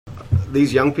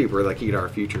these young people are the key to our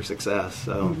future success.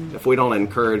 So if we don't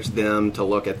encourage them to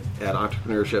look at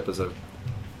entrepreneurship as a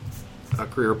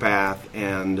career path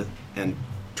and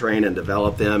train and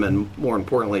develop them, and more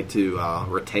importantly to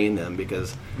retain them,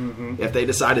 because if they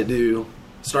decide to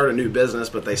start a new business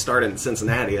but they start in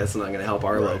Cincinnati, that's not going to help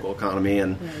our local economy.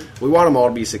 And we want them all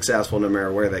to be successful no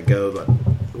matter where they go, but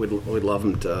we'd love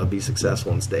them to be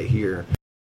successful and stay here.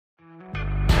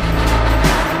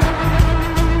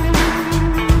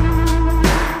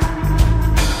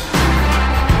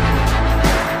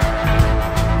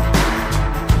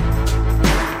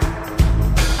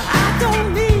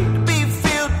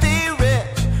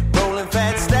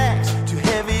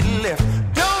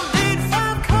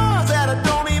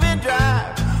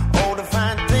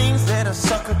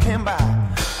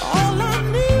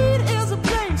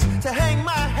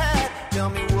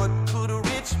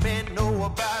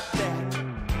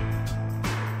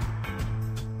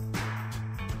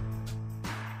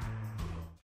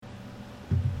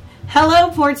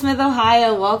 Hello, Portsmouth,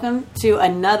 Ohio. Welcome to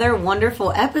another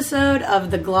wonderful episode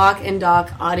of the Glock and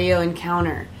Doc Audio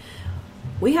Encounter.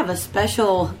 We have a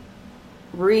special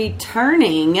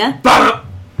returning guest,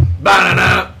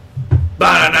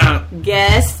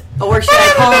 or should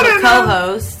I call him a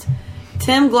co-host.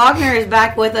 Tim Glockner is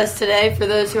back with us today. For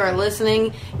those who are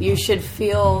listening, you should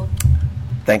feel...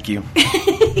 Thank you.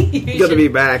 Good to be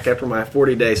back after my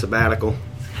 40-day sabbatical.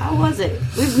 How was it?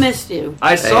 We've missed you.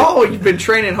 I saw you've been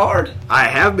training hard. I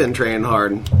have been training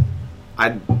hard.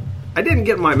 I didn't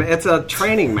get my... It's a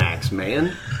training max,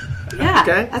 man. Yeah,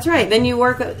 okay. That's right. Then you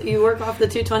work off the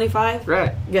 225?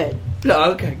 Right. Good.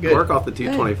 Oh, okay, good. Work off the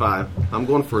 225. Good. I'm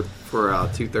going for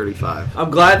 235. I'm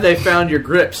glad they found your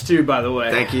grips, too, by the way.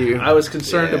 Thank you. I was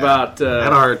concerned about... I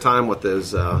had a hard time with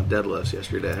those deadlifts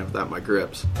yesterday without my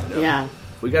grips. Yeah.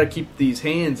 We got to keep these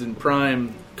hands in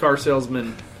prime car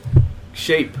salesman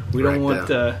shape. We don't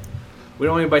want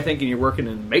anybody thinking you're working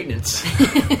in maintenance.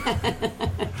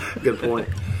 Good point.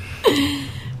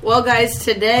 Well, guys,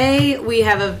 today we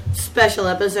have a special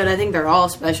episode. I think they're all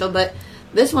special, but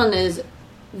this one is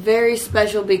very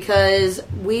special because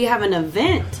we have an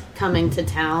event coming to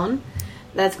town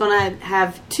that's going to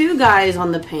have two guys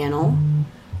on the panel.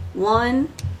 One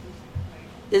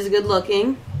is good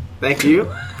looking. Thank you.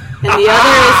 And the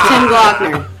other is Tim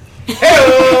Glockner.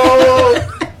 Hello!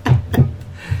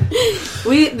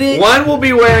 One will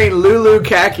be wearing Lulu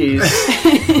khakis.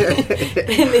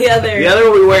 And the other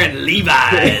will be wearing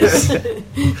Levi's.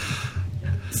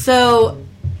 So,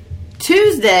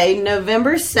 Tuesday,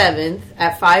 November 7th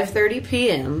at 5:30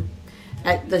 p.m.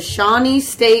 at the Shawnee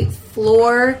State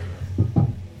Floor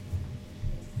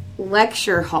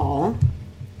Lecture Hall,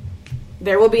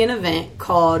 there will be an event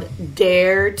called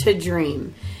Dare to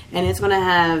Dream. And it's going to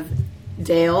have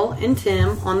Dale and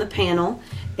Tim on the panel.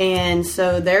 And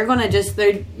so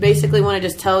they basically want to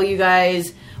just tell you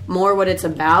guys more what it's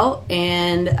about.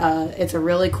 And it's a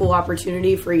really cool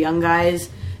opportunity for young guys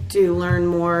to learn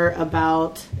more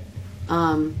about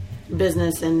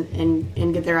business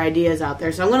and get their ideas out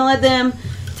there. So I'm going to let them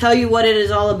tell you what it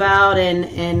is all about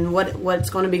and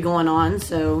what's going to be going on.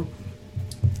 So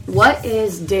what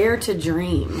is Dare to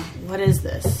Dream? What is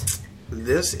this?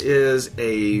 This is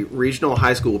a regional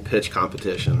high school pitch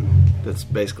competition. That's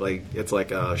basically, it's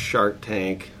like a Shark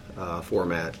Tank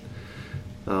format.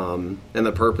 And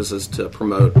the purpose is to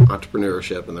promote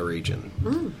entrepreneurship in the region.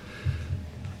 Mm.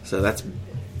 So that's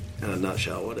in a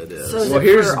nutshell what it is. So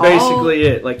here's basically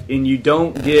it. And you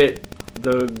don't get,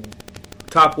 the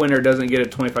top winner doesn't get a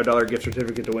 $25 gift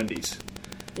certificate to Wendy's.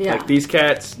 Yeah. Like these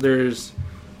cats, there's...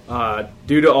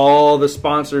 due to all the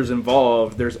sponsors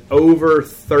involved, there's over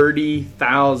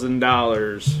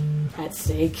 $30,000 at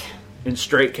stake in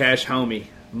straight cash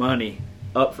money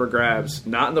up for grabs.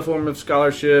 Not in the form of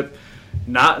scholarship,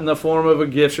 not in the form of a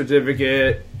gift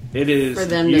certificate. It is for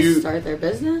them to start their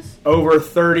business. Over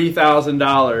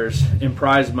 $30,000 in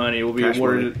prize money will be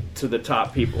awarded to the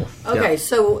top people. Okay,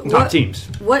 so top teams.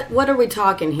 What are we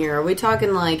talking here? Are we talking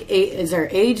is there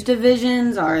age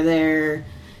divisions? Are there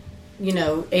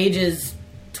ages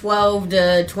 12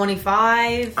 to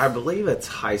 25? I believe it's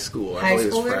high school. I believe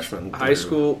it's freshman. High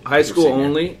school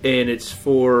only, and it's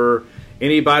for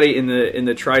anybody in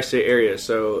the tri-state area.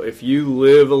 So if you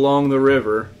live along the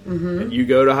river and you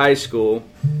go to high school,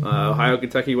 Ohio,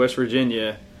 Kentucky, West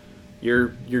Virginia,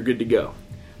 you're good to go.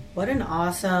 What an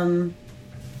awesome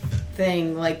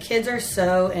thing! Kids are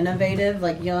so innovative.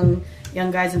 Young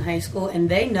guys in high school, and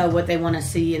they know what they want to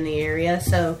see in the area.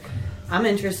 So I'm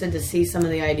interested to see some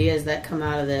of the ideas that come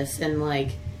out of this, and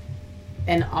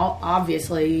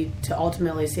obviously to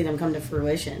ultimately see them come to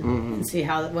fruition and see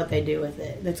what they do with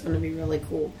it. That's going to be really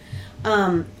cool.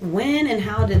 When and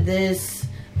how did this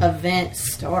event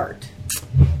start?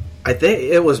 I think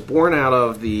it was born out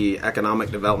of the Economic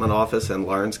Development Office in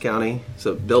Lawrence County.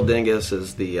 So Bill Dingus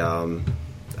is the, I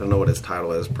don't know what his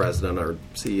title is, president or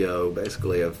CEO,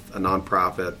 basically, of a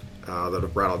nonprofit that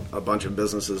have brought a bunch of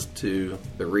businesses to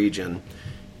the region.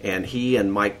 And he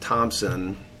and Mike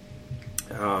Thompson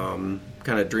kind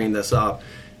of dreamed this up.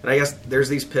 And I guess there's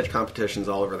these pitch competitions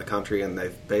all over the country, and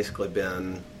they've basically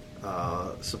been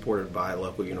supported by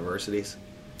local universities.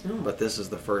 Oh. But this is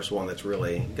the first one that's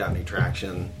really got any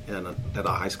traction at a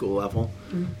high school level,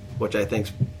 which I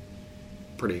think's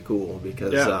pretty cool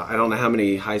because I don't know how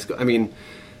many high school. I mean,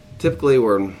 typically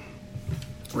we're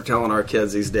telling our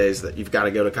kids these days that you've got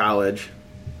to go to college.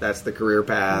 That's the career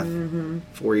path,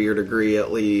 4-year degree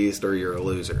at least, or you're a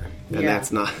loser, and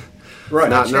that's not right.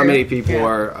 Not many people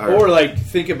are. Or like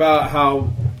think about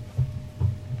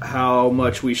how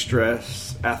much we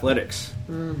stress athletics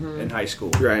in high school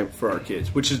for our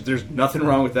kids, which is there's nothing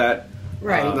wrong with that.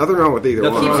 Right. Nothing wrong with either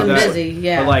one. Keeps them busy,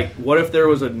 yeah. But like, what if there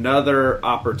was another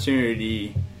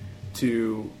opportunity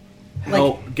to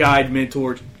help guide,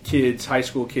 mentor kids, high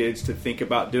school kids, to think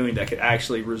about doing that could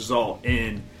actually result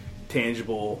in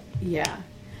tangible. Yeah.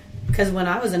 Because when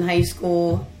I was in high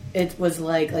school, it was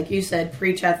like you said,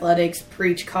 preach athletics,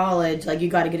 preach college. Like, you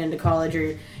got to get into college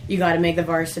or you got to make the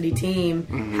varsity team.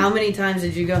 How many times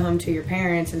did you go home to your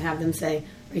parents and have them say,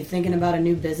 are you thinking about a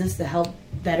new business to help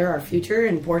better our future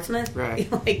in Portsmouth? Right.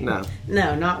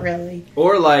 No, not really.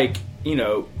 Or like,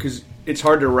 because it's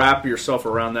hard to wrap yourself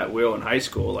around that wheel in high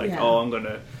school. Like,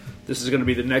 this is going to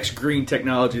be the next green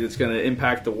technology that's going to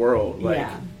impact the world. Like,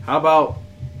 how about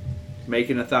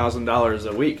making $1,000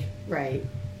 a week? Right.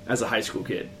 As a high school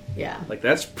kid. Yeah. Like,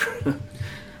 that's...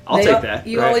 I'll take that.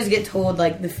 You always get told,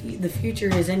 like, the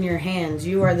future is in your hands.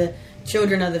 You are the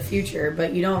children of the future,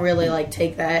 but you don't really, like,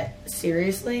 take that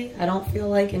seriously, I don't feel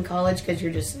like, in college, because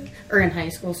you're just... Or in high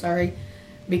school, sorry.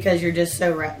 Because you're just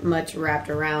so much wrapped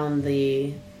around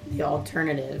the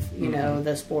alternative, you know,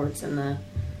 the sports and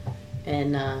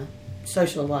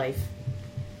social life.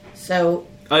 So...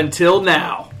 Until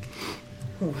now.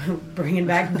 Bringing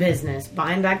back business.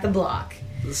 Buying back the block.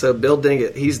 So Bill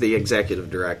Dingus, he's the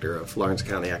executive director of Lawrence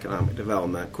County Economic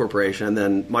Development Corporation, and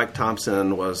then Mike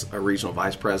Thompson was a regional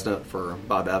vice president for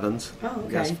Bob Evans, I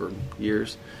guess, for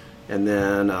years, and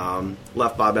then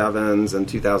left Bob Evans in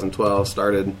 2012,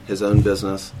 started his own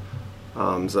business.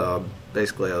 So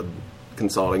basically a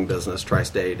consulting business,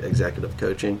 Tri-State Executive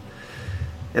Coaching,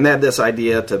 and they had this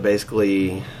idea to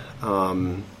basically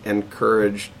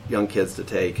encourage young kids to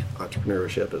take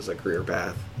entrepreneurship as a career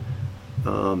path.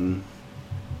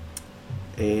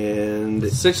 And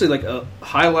essentially, like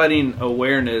highlighting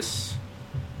awareness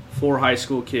for high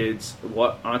school kids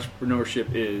what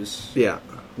entrepreneurship is,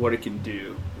 what it can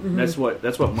do. That's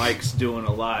what Mike's doing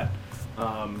a lot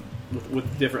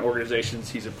with different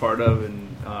organizations he's a part of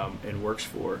and works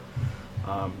for.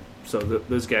 So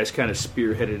those guys kind of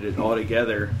spearheaded it all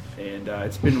together, and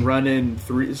it's been running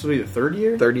this will be the third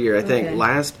year. I think.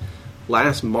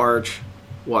 Last March.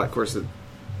 Well, of course.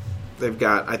 They've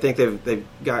got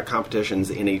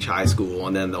competitions in each high school,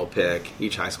 and then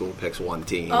each high school picks one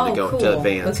team to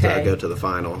advance to go to the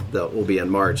final. That will be in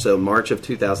March. So March of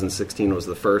 2016 was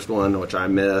the first one, which I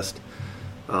missed,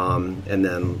 and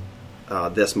then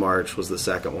this March was the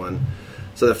second one.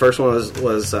 So the first one was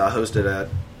hosted at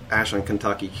Ashland,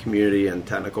 Kentucky Community and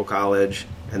Technical College,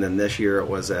 and then this year it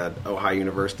was at Ohio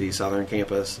University Southern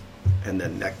Campus, and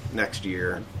then next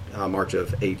year, March of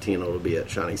 2018, it'll be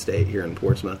at Shawnee State here in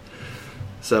Portsmouth.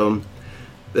 So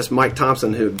this Mike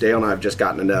Thompson, who Dale and I have just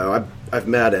gotten to know, I've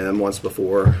met him once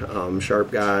before,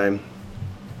 sharp guy.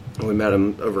 We met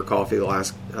him over coffee the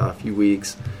last few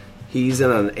weeks. He's in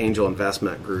an angel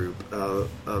investment group of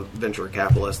venture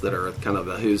capitalists that are kind of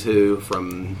the who's who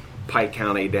from Pike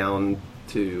County down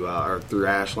to or through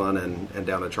Ashland and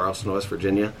down to Charleston, West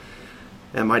Virginia.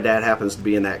 And my dad happens to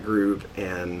be in that group,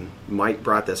 and Mike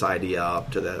brought this idea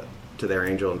up to their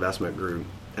angel investment group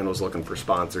and was looking for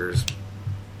sponsors.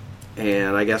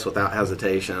 And I guess without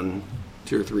hesitation,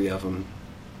 2 or 3 of them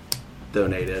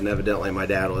donated. And evidently my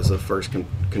dad was the first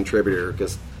contributor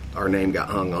because our name got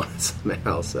hung on it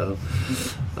somehow. So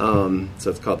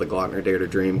it's called the Glockner Dare to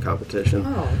Dream competition,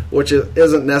 which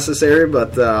isn't necessary,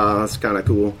 but it's kind of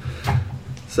cool.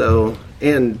 So,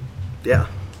 and yeah.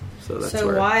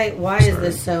 So why is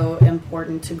this so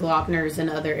important to Glockners and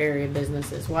other area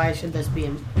businesses? Why should this be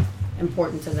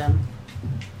important to them,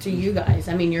 to you guys?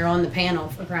 I mean, you're on the panel,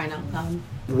 for crying out loud.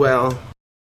 Well,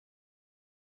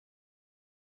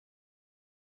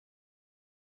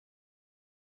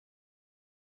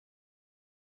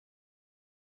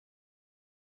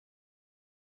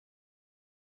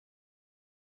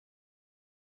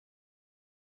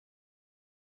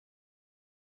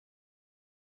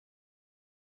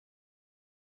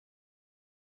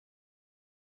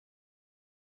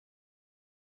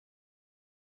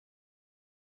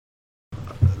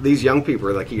 these young people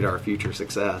are the key to our future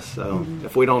success. So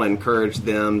if we don't encourage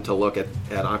them to look at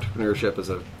entrepreneurship as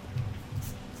a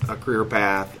career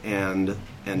path and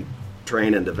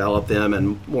train and develop them,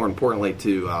 and more importantly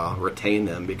to retain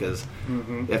them, because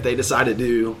if they decide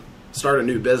to start a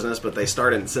new business but they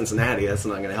start in Cincinnati, that's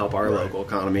not going to help our local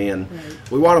economy. And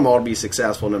we want them all to be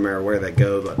successful no matter where they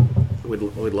go, but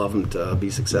we'd love them to be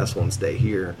successful and stay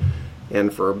here.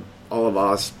 And for all of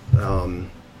us,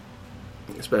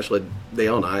 especially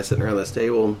Dale and I sitting around this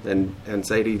table, and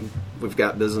Sadie, we've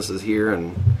got businesses here,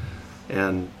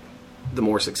 and the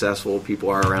more successful people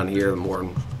are around here, the more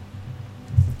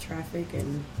traffic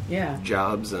and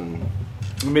jobs and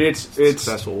it's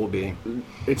successful we'll be.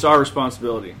 It's our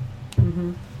responsibility.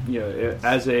 You know,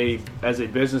 as a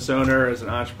business owner, as an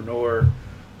entrepreneur,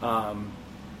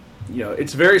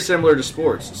 it's very similar to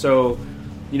sports. So,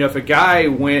 if a guy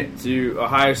went to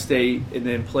Ohio State and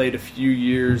then played a few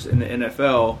years in the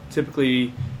NFL,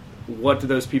 typically, what do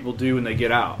those people do when they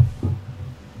get out?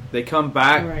 They come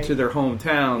back to their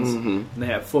hometowns and they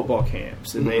have football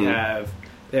camps, and they have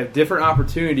different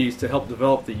opportunities to help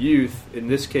develop the youth. In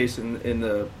this case, in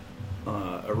the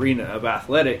arena of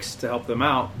athletics, to help them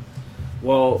out.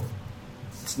 Well,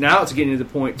 now it's getting to the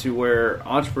point to where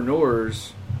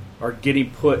entrepreneurs are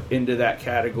getting put into that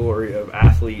category of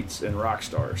athletes and rock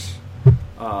stars.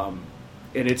 And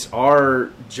it's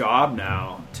our job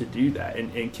now to do that.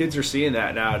 And kids are seeing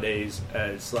that nowadays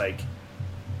as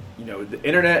the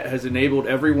internet has enabled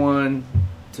everyone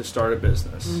to start a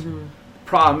business.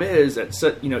 Problem is that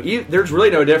there's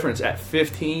really no difference at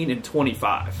 15 and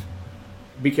 25,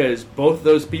 because both of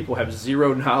those people have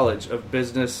zero knowledge of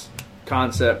business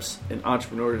concepts and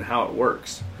entrepreneurs and how it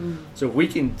works. So if we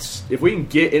can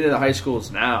get into the high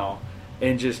schools now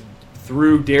and just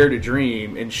through Dare to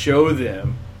Dream and show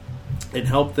them and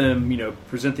help them,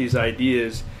 present these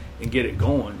ideas and get it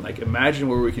going. Like, imagine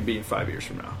where we can be in 5 years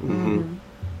from now.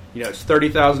 It's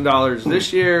 $30,000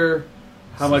 this year.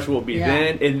 How much will it be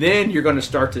then? And then you're going to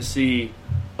start to see,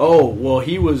 oh, well,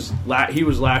 he was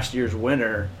last year's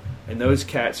winner, and those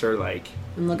cats are like,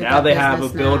 now they have a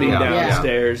building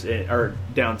downstairs or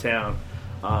downtown.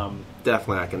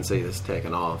 Definitely, I can see this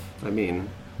taking off. I mean,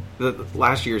 the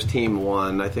last year's team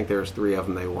won. I think there was 3 of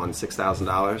them. They won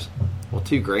 $6,000. Well,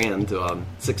 $2,000 to a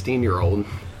 16-year-old.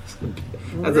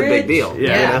 That's a big deal.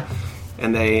 Yeah.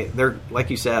 And they're like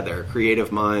you said, they're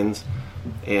creative minds,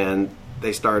 and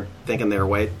they start thinking their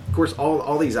way. Of course,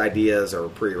 all these ideas are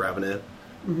pre-revenue.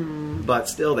 But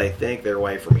still, they think their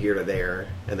way from here to there,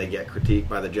 and they get critiqued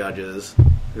by the judges.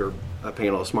 They're a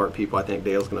panel of smart people. I think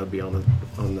Dale's going to be on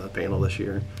the panel this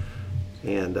year,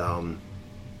 and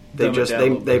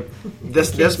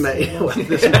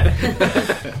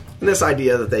this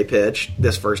idea that they pitched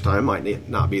this first time might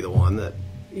not be the one that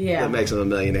makes them a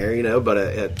millionaire, but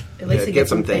it at least it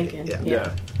gets them thinking.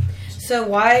 Yeah. So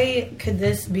why could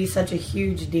this be such a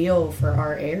huge deal for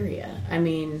our area? I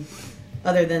mean,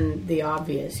 other than the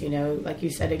obvious, like you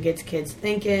said, it gets kids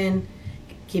thinking,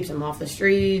 keeps them off the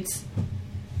streets.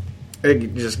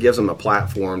 It just gives them a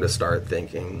platform to start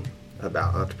thinking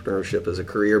about entrepreneurship as a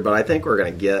career. But I think we're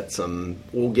going to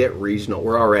we'll get regional.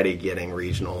 We're already getting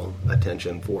regional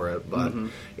attention for it, but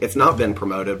it's not been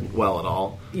promoted well at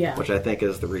all, which I think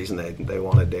is the reason they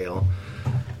wanted Dale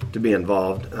to be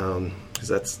involved,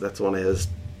 because that's one of his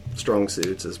strong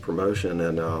suits is promotion,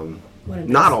 and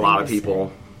not a lot of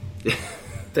people.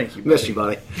 Thank you. Miss you,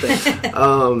 buddy.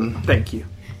 Thank you.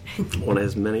 One of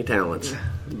his many talents,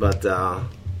 but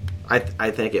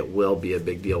I think it will be a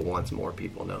big deal once more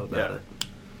people know about it.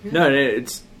 No,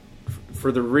 it's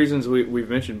for the reasons we've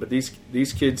mentioned, but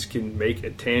these kids can make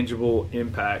a tangible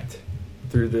impact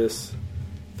through this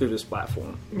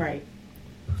platform. Right.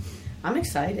 I'm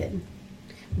excited,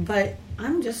 but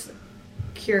I'm just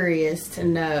curious to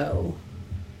know,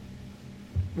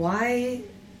 why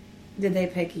did they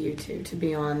pick you two to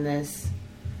be on this,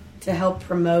 to help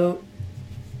promote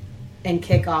and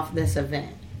kick off this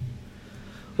event?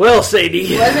 Well,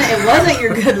 Sadie, it wasn't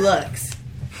your good looks.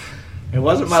 It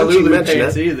wasn't my Lulu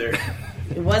pants either.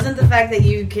 It wasn't the fact that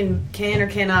you can or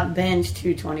cannot bench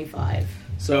 225.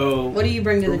 So, what do you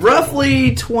bring to the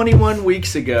roughly 21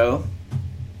 weeks ago,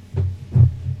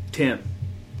 Tim,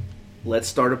 let's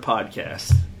start a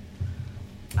podcast.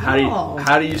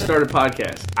 How do you start a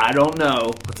podcast? I don't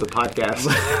know. What's a podcast?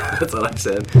 That's what I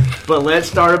said. But let's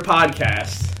start a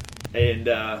podcast. And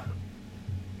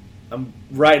I'm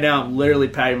literally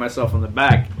patting myself on the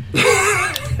back.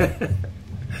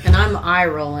 And I'm eye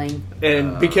rolling.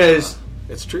 And because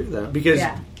it's true though. Because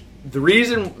the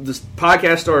reason this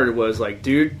podcast started was like,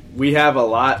 dude, we have a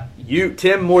lot.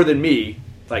 Tim more than me,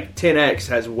 like 10x,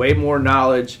 has way more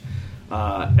knowledge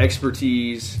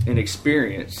expertise, and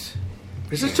experience.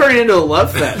 This is turning into a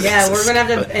love fest. Yeah, we're going to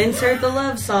have to insert the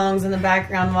love songs in the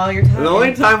background while you're talking. The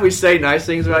only time we say nice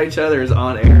things about each other is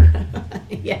on air.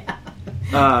 Yeah.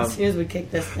 As soon as we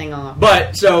kick this thing off.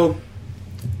 But, so,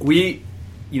 you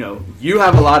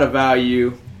have a lot of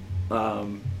value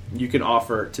you can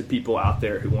offer to people out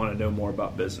there who want to know more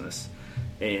about business.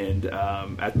 And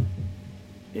I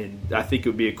think it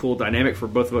would be a cool dynamic for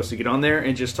both of us to get on there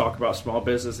and just talk about small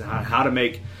business and how to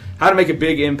make a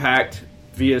big impact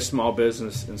via small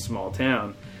business in small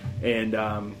town.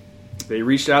 And they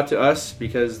reached out to us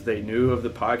because they knew of the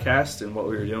podcast and what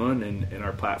we were doing and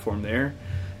our platform there.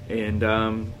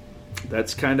 And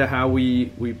that's kind of how we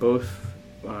both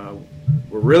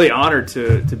were really honored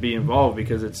to be involved,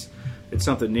 because it's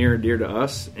something near and dear to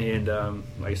us. And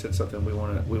like I said, something we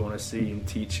want to see and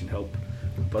teach and help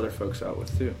other folks out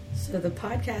with too. So the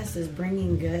podcast is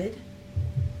bringing good.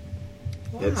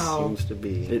 Wow.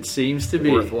 It seems to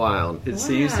be worthwhile. It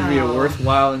seems to be a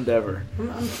worthwhile endeavor.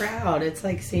 I'm proud. It's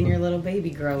like seeing your little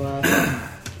baby grow up.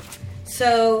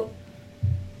 So,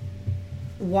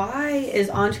 why is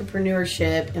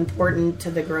entrepreneurship important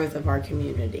to the growth of our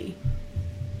community?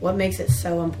 What makes it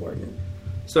so important?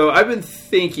 So I've been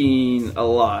thinking a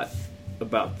lot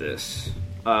about this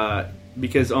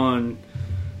because on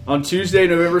Tuesday,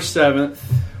 November 7th,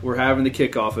 we're having the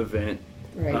kickoff event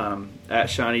at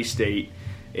Shawnee State,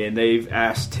 and they've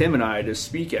asked Tim and I to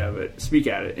speak at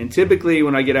it. And typically,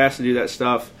 when I get asked to do that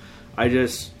stuff, I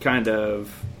just kind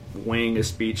of wing a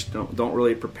speech. Don't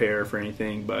really prepare for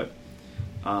anything. But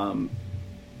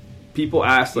people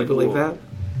ask, like, believe that?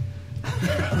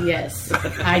 Yes,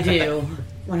 I do.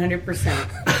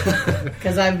 100%.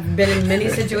 Because I've been in many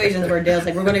situations where Dale's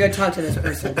like, we're going to go talk to this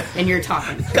person, and you're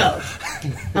talking. Go.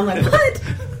 I'm like,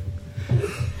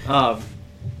 what?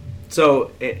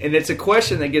 So, and it's a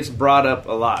question that gets brought up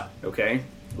a lot, okay?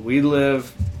 We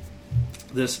live,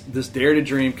 this Dare to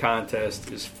Dream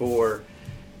contest is for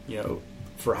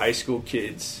high school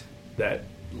kids that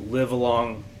live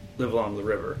along the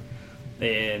river.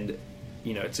 And,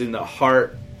 it's in the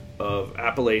heart of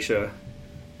Appalachia,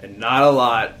 and not a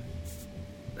lot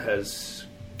has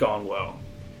gone well,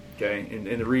 okay?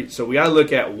 And so we got to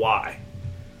look at why.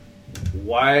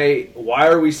 Why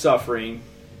are we suffering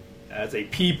as a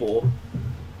people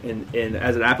and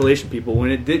as an Appalachian people when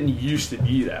it didn't used to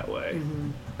be that way?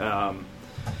 Mm-hmm.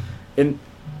 And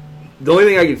the only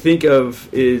thing I can think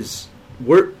of is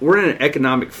we're in an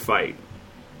economic fight,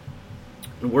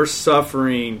 and we're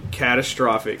suffering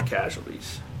catastrophic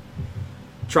casualties.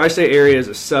 Tri-State area is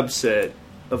a subset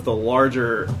of the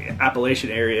larger Appalachian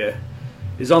area,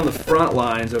 is on the front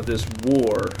lines of this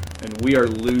war, and we are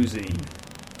losing.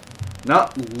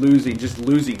 Not losing, just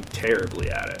losing terribly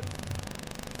at it.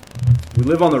 We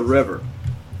live on the river.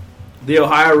 The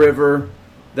Ohio River,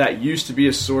 that used to be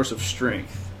a source of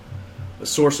strength, a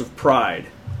source of pride,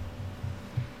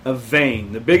 a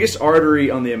vein, the biggest artery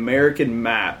on the American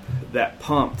map that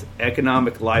pumped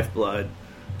economic lifeblood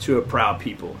to a proud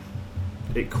people.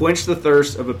 It quenched the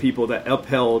thirst of a people that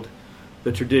upheld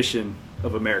the tradition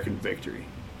of American victory.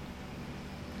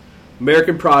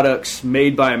 American products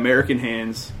made by American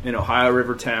hands in Ohio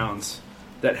River towns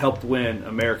that helped win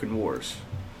American wars,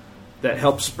 that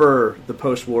helped spur the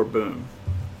post-war boom.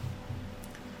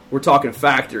 We're talking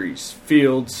factories,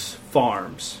 fields,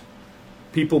 farms,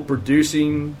 people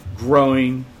producing,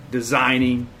 growing,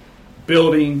 designing,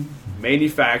 building,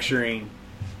 manufacturing,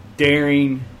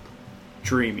 daring,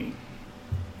 dreaming.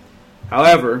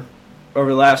 However, over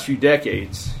the last few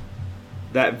decades,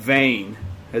 that vein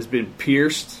has been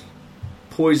pierced,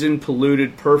 poisoned,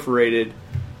 polluted, perforated,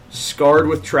 scarred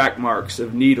with track marks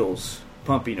of needles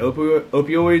pumping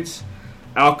opioids,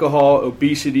 alcohol,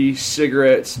 obesity,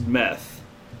 cigarettes, meth,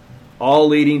 all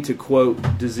leading to,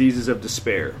 quote, diseases of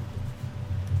despair.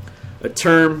 A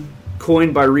term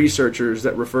coined by researchers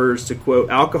that refers to, quote,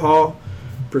 alcohol,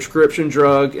 prescription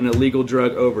drug, and illegal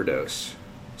drug overdose,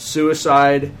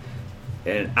 suicide,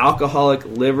 and alcoholic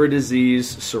liver disease,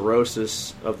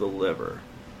 cirrhosis of the liver.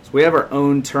 So we have our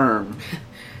own term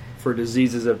for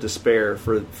diseases of despair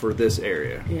for this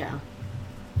area. Yeah.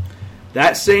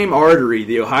 That same artery,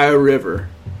 the Ohio River,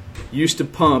 used to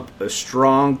pump a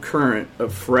strong current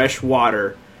of fresh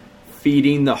water,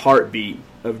 feeding the heartbeat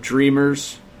of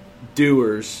dreamers,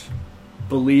 doers,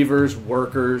 believers,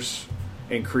 workers,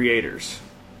 and creators.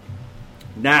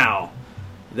 Now,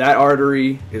 that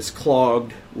artery is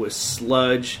clogged with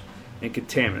sludge and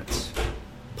contaminants,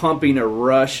 pumping a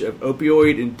rush of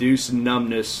opioid-induced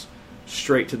numbness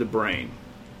straight to the brain,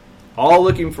 all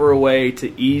looking for a way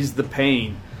to ease the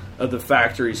pain of the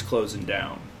factories closing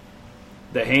down.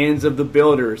 The hands of the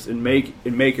builders and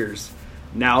makers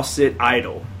now sit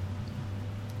idle.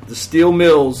 The steel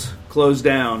mills closed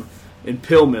down and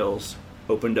pill mills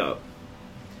opened up.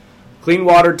 Clean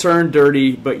water turned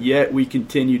dirty, but yet we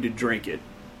continue to drink it.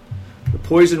 The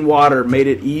poisoned water made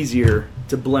it easier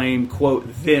to blame, quote,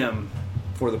 them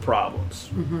for the problems.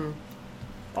 Mm-hmm.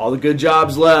 All the good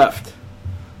jobs left.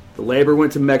 The labor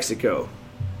went to Mexico.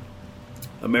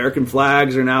 American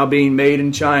flags are now being made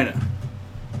in China.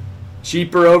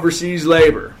 Cheaper overseas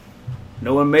labor.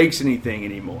 No one makes anything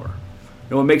anymore.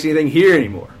 No one makes anything here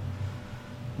anymore.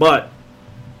 But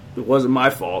it wasn't my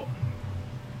fault.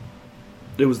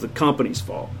 It was the company's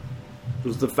fault. It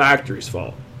was the factory's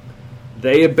fault.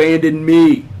 They abandoned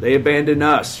me. They abandoned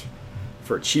us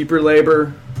for cheaper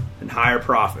labor and higher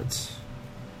profits.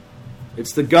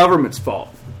 It's the government's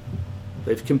fault.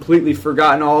 They've completely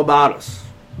forgotten all about us.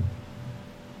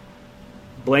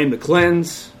 Blame the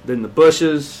Clintons, then the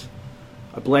Bushes.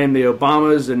 I blame the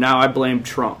Obamas, and now I blame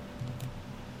Trump.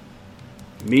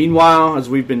 Meanwhile, as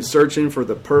we've been searching for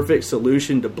the perfect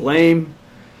solution to blame,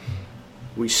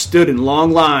 we stood in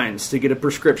long lines to get a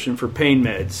prescription for pain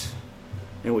meds,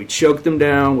 and we choked them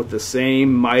down with the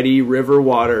same mighty river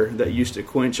water that used to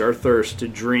quench our thirst to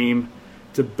dream,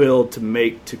 to build, to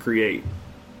make, to create.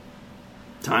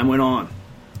 Time went on.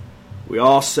 We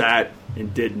all sat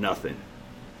and did nothing.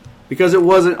 Because it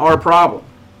wasn't our problem.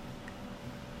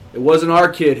 It wasn't our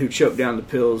kid who choked down the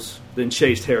pills, then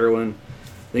chased heroin,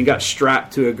 then got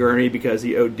strapped to a gurney because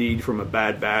he OD'd from a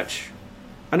bad batch.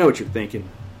 I know what you're thinking.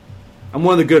 I'm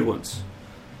one of the good ones.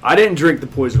 I didn't drink the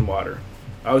poison water.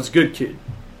 I was a good kid.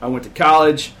 I went to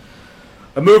college.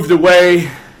 I moved away,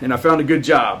 and I found a good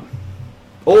job.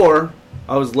 Or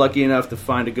I was lucky enough to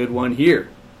find a good one here,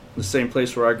 the same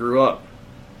place where I grew up.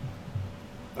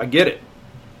 I get it.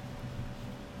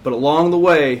 But along the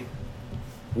way,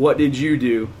 what did you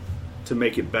do to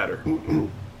make it better?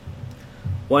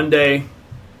 One day,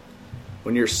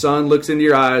 when your son looks into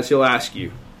your eyes, he'll ask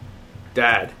you,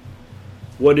 Dad,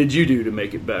 what did you do to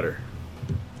make it better?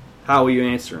 How will you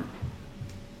answer him?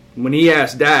 When he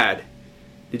asks, Dad,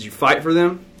 did you fight for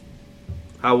them?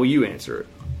 How will you answer it?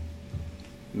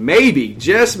 Maybe,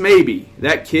 just maybe,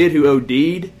 that kid who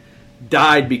OD'd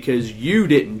died because you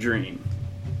didn't dream.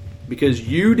 Because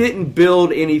you didn't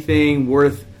build anything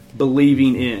worth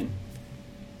believing in.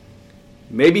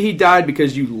 Maybe he died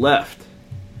because you left.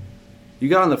 You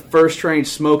got on the first train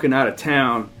smoking out of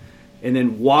town and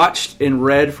then watched and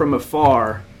read from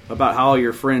afar about how all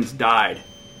your friends died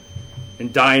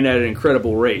and dying at an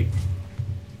incredible rate.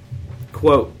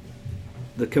 Quote,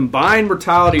 the combined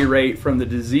mortality rate from the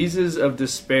diseases of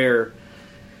despair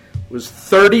was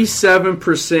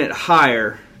 37%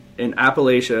 higher in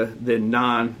Appalachia than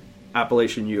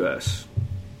non-Appalachian U.S.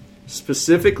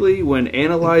 Specifically, when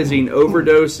analyzing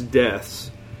overdose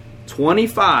deaths,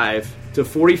 25 to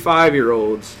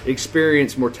 45-year-olds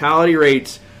experience mortality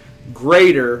rates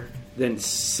greater than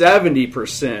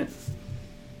 70%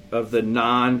 of the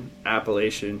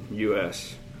non-Appalachian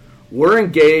U.S. We're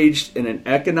engaged in an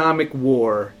economic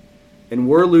war, and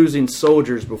we're losing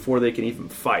soldiers before they can even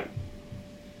fight.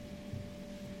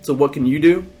 So what can you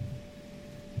do?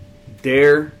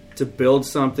 Dare to build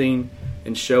something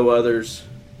and show others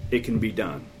it can be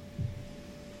done.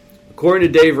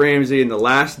 According to Dave Ramsey, in the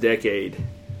last decade,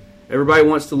 everybody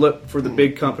wants to look for the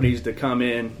big companies to come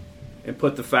in and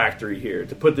put the factory here,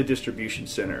 to put the distribution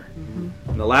center. Mm-hmm.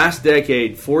 In the last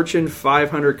decade, Fortune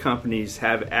 500 companies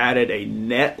have added a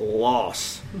net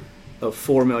loss of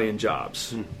 4 million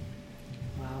jobs.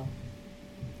 Wow.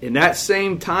 In that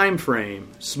same time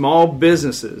frame, small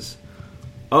businesses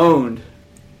owned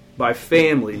by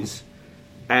families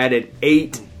added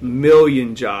 8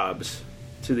 million jobs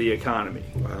to the economy.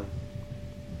 Wow.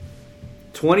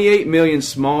 28 million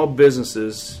small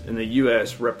businesses in the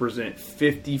U.S. represent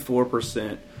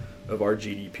 54% of our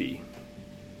GDP.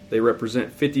 They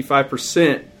represent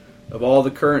 55% of all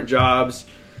the current jobs,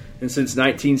 and since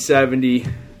 1970,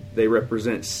 they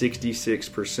represent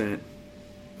 66%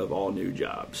 of all new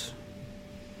jobs.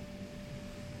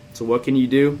 So what can you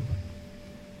do?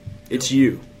 It's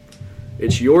you.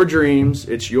 It's your dreams,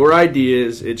 it's your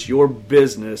ideas, it's your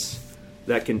business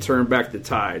that can turn back the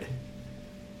tide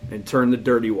and turn the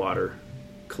dirty water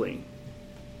clean.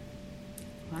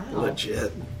 Wow.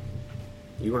 Legit.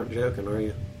 You weren't joking, are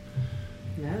you?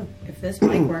 No. If this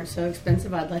mic weren't so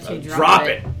expensive, I'd let you drop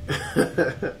it.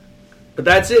 But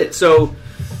that's it. So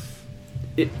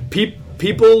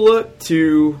people look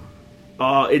to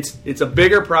it's a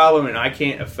bigger problem and I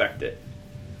can't affect it.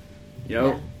 You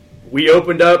know, we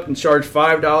opened up and charged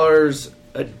 $5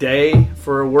 a day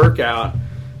for a workout.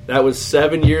 That was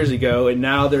 7 years ago, and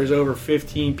now there's over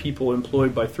 15 people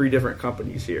employed by 3 different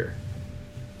companies here.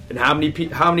 And how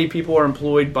many people are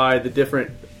employed by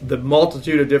the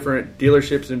multitude of different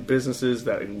dealerships and businesses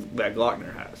that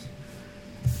Glockner has?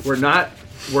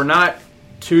 We're not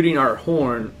tooting our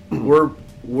horn.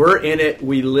 We're in it.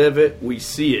 We live it. We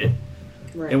see it,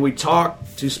 Right. and we talk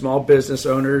to small business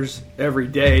owners every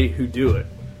day who do it.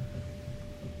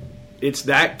 It's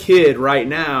that kid right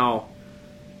now.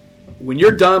 When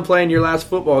you're done playing your last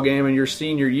football game in your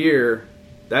senior year,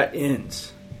 that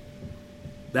ends.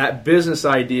 That business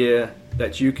idea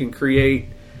that you can create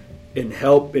and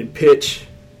help and pitch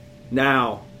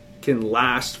now can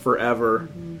last forever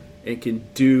and can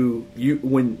do you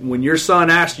when your son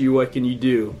asks you what can you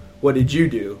do, what did you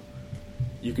do,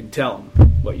 you can tell him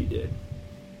what you did.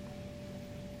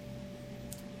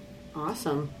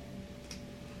 Awesome.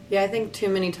 Yeah, I think too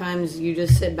many times you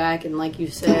just sit back and, like you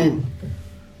said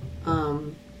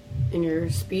in your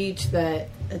speech, that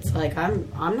it's like I'm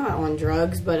not on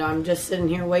drugs, but I'm just sitting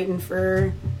here waiting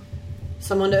for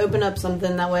someone to open up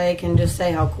something, that way I can just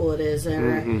say how cool it is.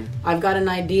 Or I've got an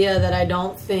idea that I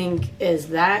don't think is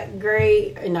that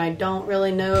great, and I don't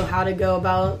really know how to go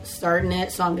about starting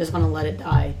it, so I'm just going to let it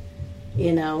die,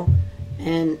 you know?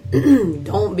 And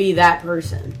don't be that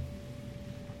person.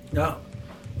 No,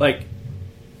 like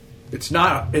it's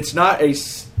not a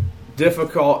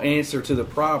difficult answer to the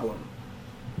problem.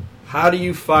 How do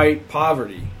you fight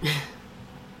poverty?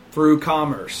 Through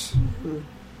commerce.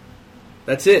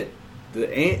 That's it.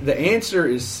 The answer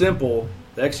is simple.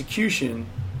 The execution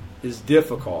is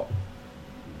difficult.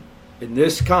 And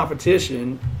this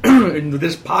competition, and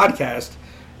this podcast,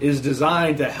 is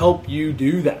designed to help you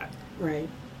do that. Right.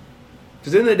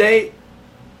 Because in the day,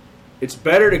 it's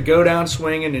better to go down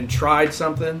swinging and tried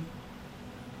something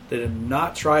than to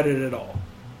not tried it at all.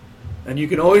 And you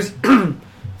can always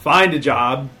find a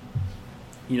job,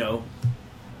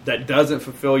 that doesn't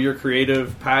fulfill your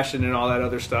creative passion and all that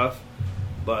other stuff.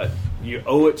 But you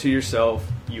owe it to yourself.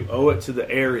 You owe it to the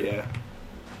area.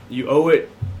 You owe it.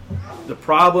 The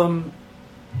problem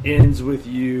ends with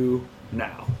you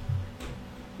now,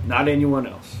 not anyone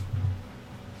else.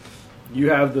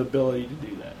 You have the ability to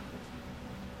do that.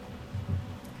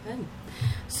 Good.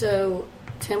 So,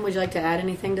 Tim, would you like to add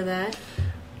anything to that?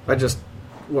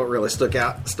 What really stuck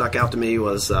out to me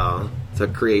was to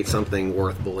create something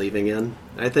worth believing in.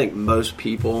 I think most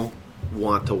people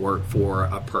want to work for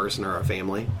a person or a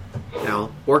family.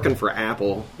 Now, working for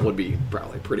Apple would be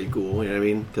probably pretty cool, you know what I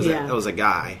mean? Because that was a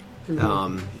guy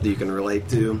that you can relate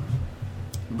to.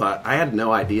 But I had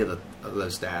no idea that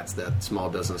those stats that small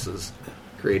businesses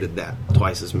created that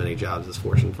twice as many jobs as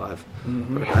Fortune 5.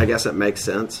 But I guess it makes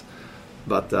sense.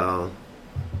 But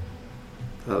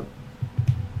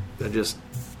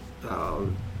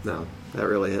no, that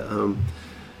really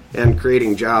and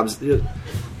creating jobs,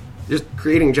 just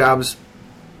creating jobs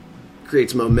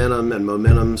creates momentum, and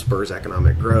momentum spurs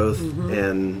economic growth,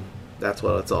 and that's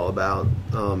what it's all about.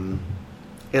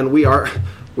 And we are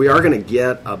going to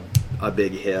get a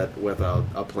big hit with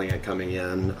a plant coming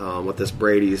in with this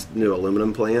Brady's new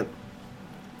aluminum plant,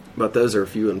 but those are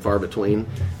few and far between,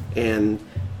 and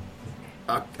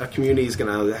a community is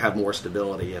going to have more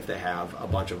stability if they have a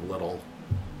bunch of little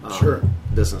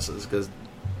businesses, because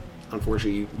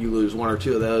unfortunately you lose one or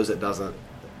two of those, it doesn't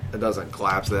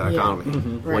collapse the economy.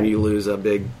 Right. When you lose a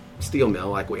big steel mill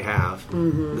like we have,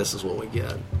 this is what we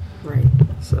get. Right.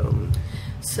 So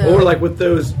or like with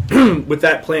those, with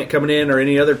that plant coming in or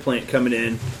any other plant coming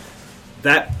in,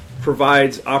 that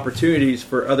provides opportunities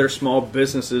for other small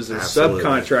businesses and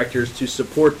subcontractors to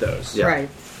support those. Yeah. Right.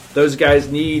 Those guys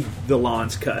need the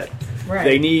lawns cut. Right.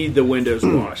 They need the windows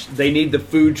washed. They need the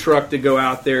food truck to go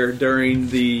out there during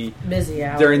the busy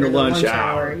hour, during the lunch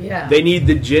hour. Yeah. They need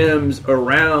the gyms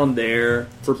around there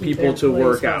for people to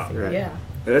work out. Right. Yeah.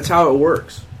 That's how it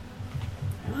works.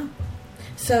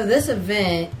 So this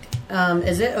event,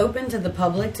 is it open to the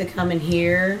public to come and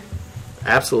hear?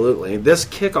 Absolutely. This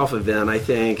kickoff event, I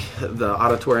think the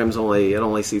auditorium's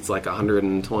only seats like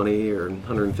 120 or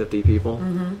 150 people.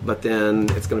 But then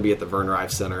it's going to be at the Vern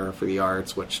Rife Center for the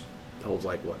Arts, which holds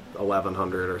like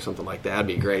 1,100 or something like that. That'd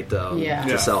be great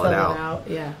to sell it out.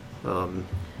 Yeah. And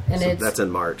so that's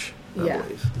in March, I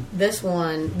believe. This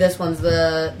one's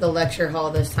the lecture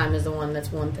hall. This time is the one that's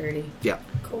 1:30. Yeah.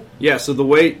 Cool. Yeah. So the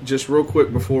way, just real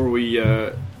quick before we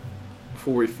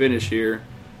finish here,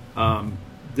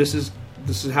 this is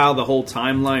how the whole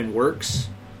timeline works.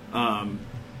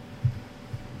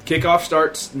 Kickoff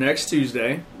starts next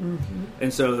Tuesday,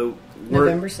 and so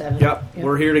November 7th. Yep,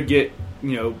 we're here to get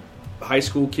high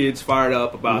school kids fired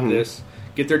up about this,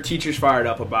 get their teachers fired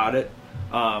up about it,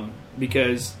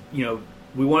 because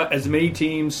we want as many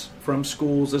teams from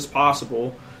schools as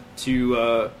possible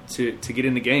to get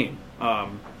in the game.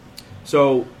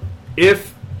 So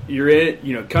if you're in,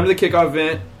 come to the kickoff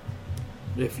event.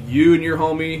 If you and your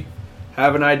homie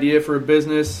have an idea for a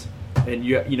business, and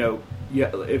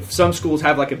if some schools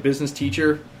have like a business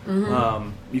teacher,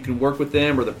 you can work with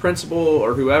them or the principal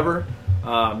or whoever.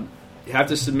 You have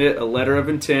to submit a letter of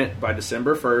intent by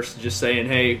December 1st, just saying,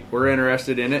 hey, we're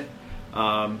interested in it.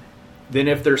 Then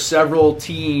if there's several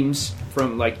teams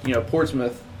from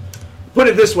Portsmouth, put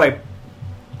it this way,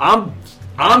 I'm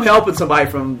helping somebody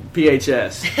from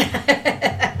PHS.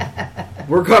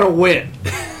 We're going to win.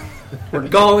 We're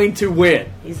going to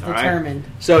win. He's determined.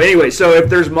 Right? So anyway, if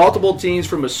there's multiple teams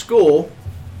from a school,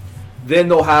 then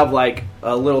they'll have like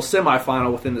a little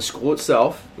semifinal within the school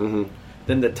itself. Mm-hmm.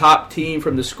 Then the top team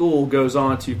from the school goes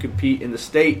on to compete in the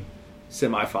state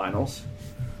semifinals.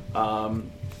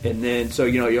 And then,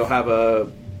 you'll have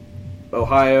a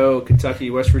Ohio,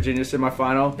 Kentucky, West Virginia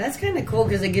semifinal. That's kind of cool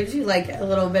because it gives you like a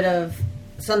little bit of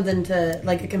something to,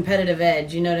 like a competitive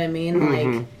edge. You know what I mean?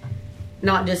 Mm-hmm. Like,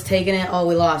 not just taking it,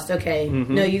 we lost. Okay.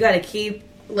 Mm-hmm. No, you got to keep,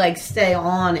 stay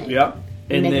on it. Yep.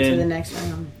 And make it to the next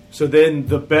round. So then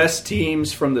the best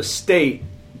teams from the state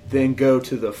then go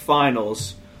to the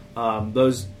finals.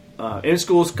 Those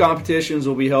in-schools competitions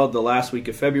will be held the last week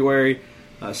of February.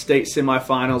 State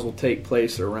semifinals will take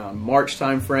place around March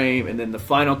time frame. And then the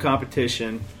final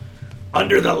competition,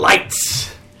 under the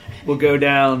lights, will go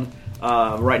down.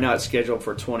 Right now it's scheduled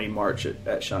for 20 March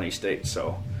at Shawnee State.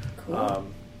 So cool.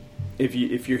 If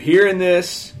you're hearing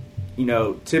this,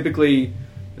 typically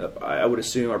I would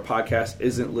assume our podcast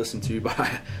isn't listened to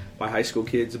by high school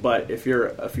kids. But if you're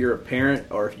a parent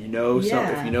or if you know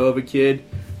if you know of a kid,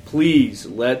 please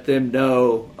let them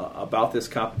know about this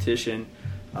competition.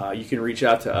 You can reach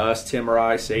out to us, Tim or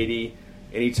I, Sadie,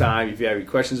 anytime if you have any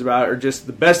questions about it. Or just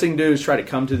the best thing to do is try to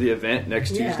come to the event next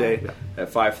Tuesday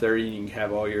at 5:30, and you can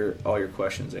have all your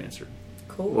questions answered.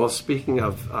 Cool. Well, speaking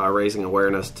of raising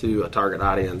awareness to a target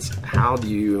audience, how do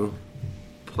you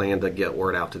plan to get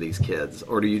word out to these kids,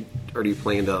 or do you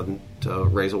plan to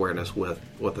raise awareness with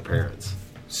the parents?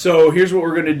 So here's what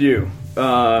we're going to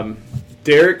do.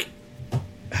 Derek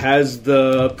has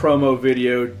the promo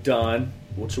video done,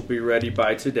 which will be ready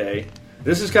by today.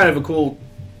 This is kind of a cool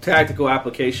tactical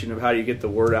application of how you get the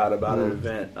word out about an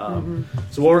event.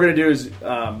 So what we're going to do is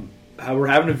we're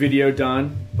having a video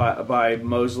done by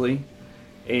Mosley,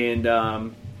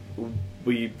 and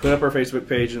we put up our Facebook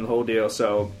page and the whole deal.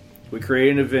 So we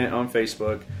create an event on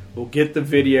Facebook. We'll get the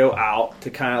video out to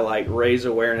kind of raise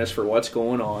awareness for what's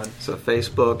going on. So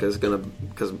Facebook is going to,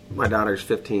 because my daughter's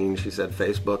 15, she said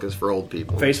Facebook is for old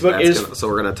people. So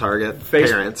we're going to target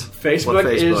parents.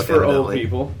 Facebook is for old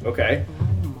people. Okay.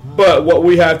 But what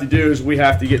we have to do is we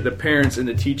have to get the parents and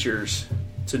the teachers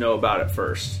to know about it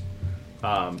first.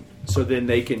 So then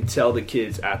they can tell the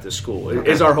kids at the school.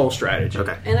 It's our whole strategy.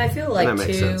 Okay. And I feel like,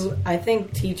 too, sense. I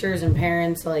think teachers and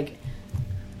parents,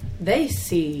 they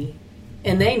see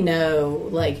and they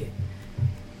know,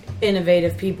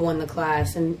 innovative people in the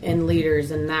class and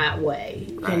leaders in that way,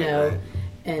 Right.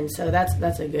 And so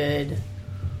that's a good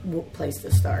place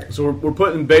to start. So we're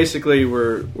putting, basically,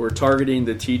 we're targeting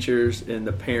the teachers and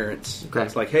the parents. Okay.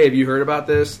 It's hey, have you heard about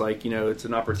this? It's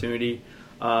an opportunity.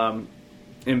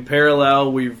 In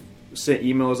parallel, we've sent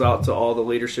emails out to all the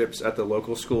leaderships at the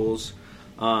local schools,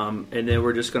 and then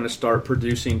we're just going to start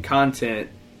producing content,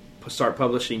 start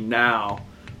publishing now,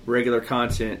 regular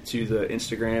content to the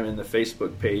Instagram and the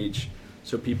Facebook page,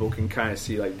 so people can kind of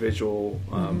see visual,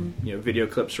 video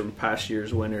clips from past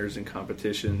year's winners and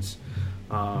competitions,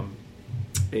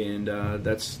 and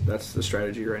that's the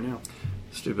strategy right now.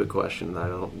 Stupid question that I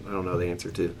don't know the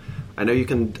answer to. I know you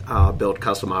can build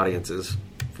custom audiences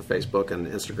for Facebook and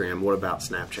Instagram. What about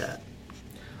Snapchat?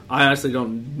 I honestly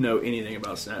don't know anything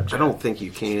about Snapchat. I don't think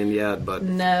you can yet, but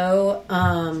no.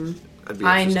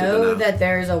 I know that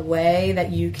there's a way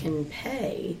that you can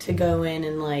pay to go in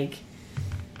and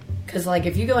because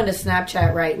if you go into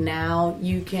Snapchat right now,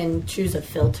 you can choose a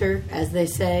filter, as they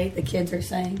say, the kids are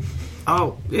saying.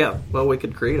 Oh, yeah. Well, we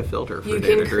could create a filter for Dare to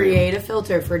Dream. You can create a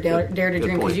filter for Dare to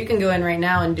Dream, because you can go in right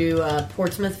now and do a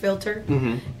Portsmouth filter,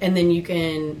 and then you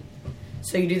can...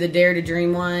 So you do the Dare to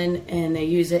Dream one, and they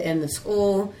use it in the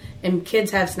school. And kids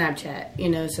have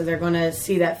Snapchat, so they're going to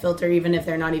see that filter even if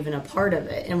they're not even a part of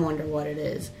it and wonder what it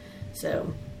is.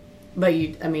 So, but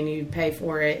you pay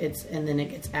for it, and then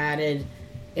it gets added,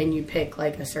 and you pick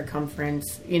a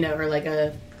circumference, or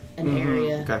an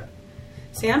area. Okay.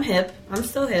 See, I'm hip. I'm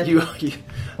still hip.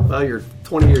 You're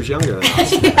 20 years younger than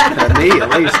us. Than me, at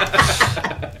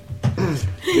least.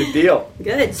 Good deal.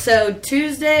 Good. So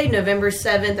Tuesday, November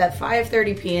 7th at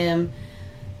 5:30 p.m.,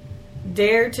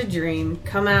 Dare to Dream.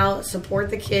 Come out,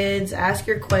 support the kids, ask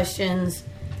your questions,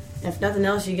 if nothing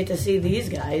else, you get to see these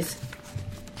guys.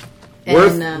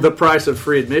 Worth the price of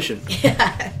free admission.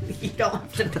 Yeah, you don't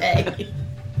have to pay.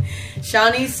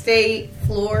 Shawnee State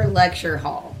Floor Lecture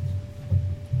Hall,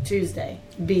 Tuesday.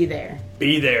 Be there.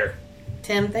 Be there.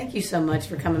 Tim, thank you so much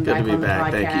for coming Good back to be on the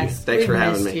back. podcast. Thank you. Thanks for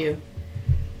having me. You.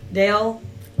 Dale,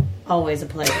 always a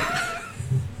pleasure.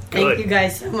 Thank you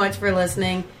guys so much for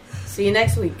listening. See you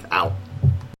next week. Out.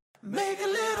 Make a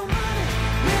little money,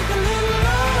 make a little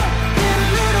love, get a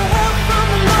little help from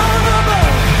the Lord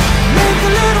above. Make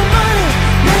a little money,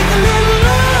 make a little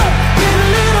love, get a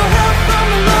little help from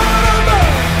the Lord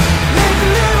above. Make a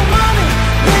little money,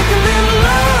 make a little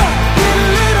love, get a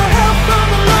little help from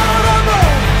the Lord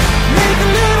above. Make a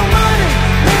little money,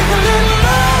 make a little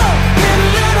love, get a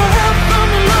little help from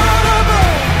the Lord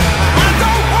above. I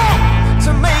don't want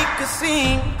to make a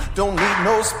scene, don't need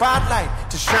no spotlight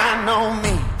to shine on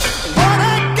me. What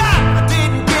I got, I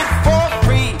didn't get for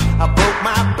free. I broke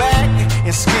my back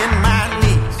and skinned my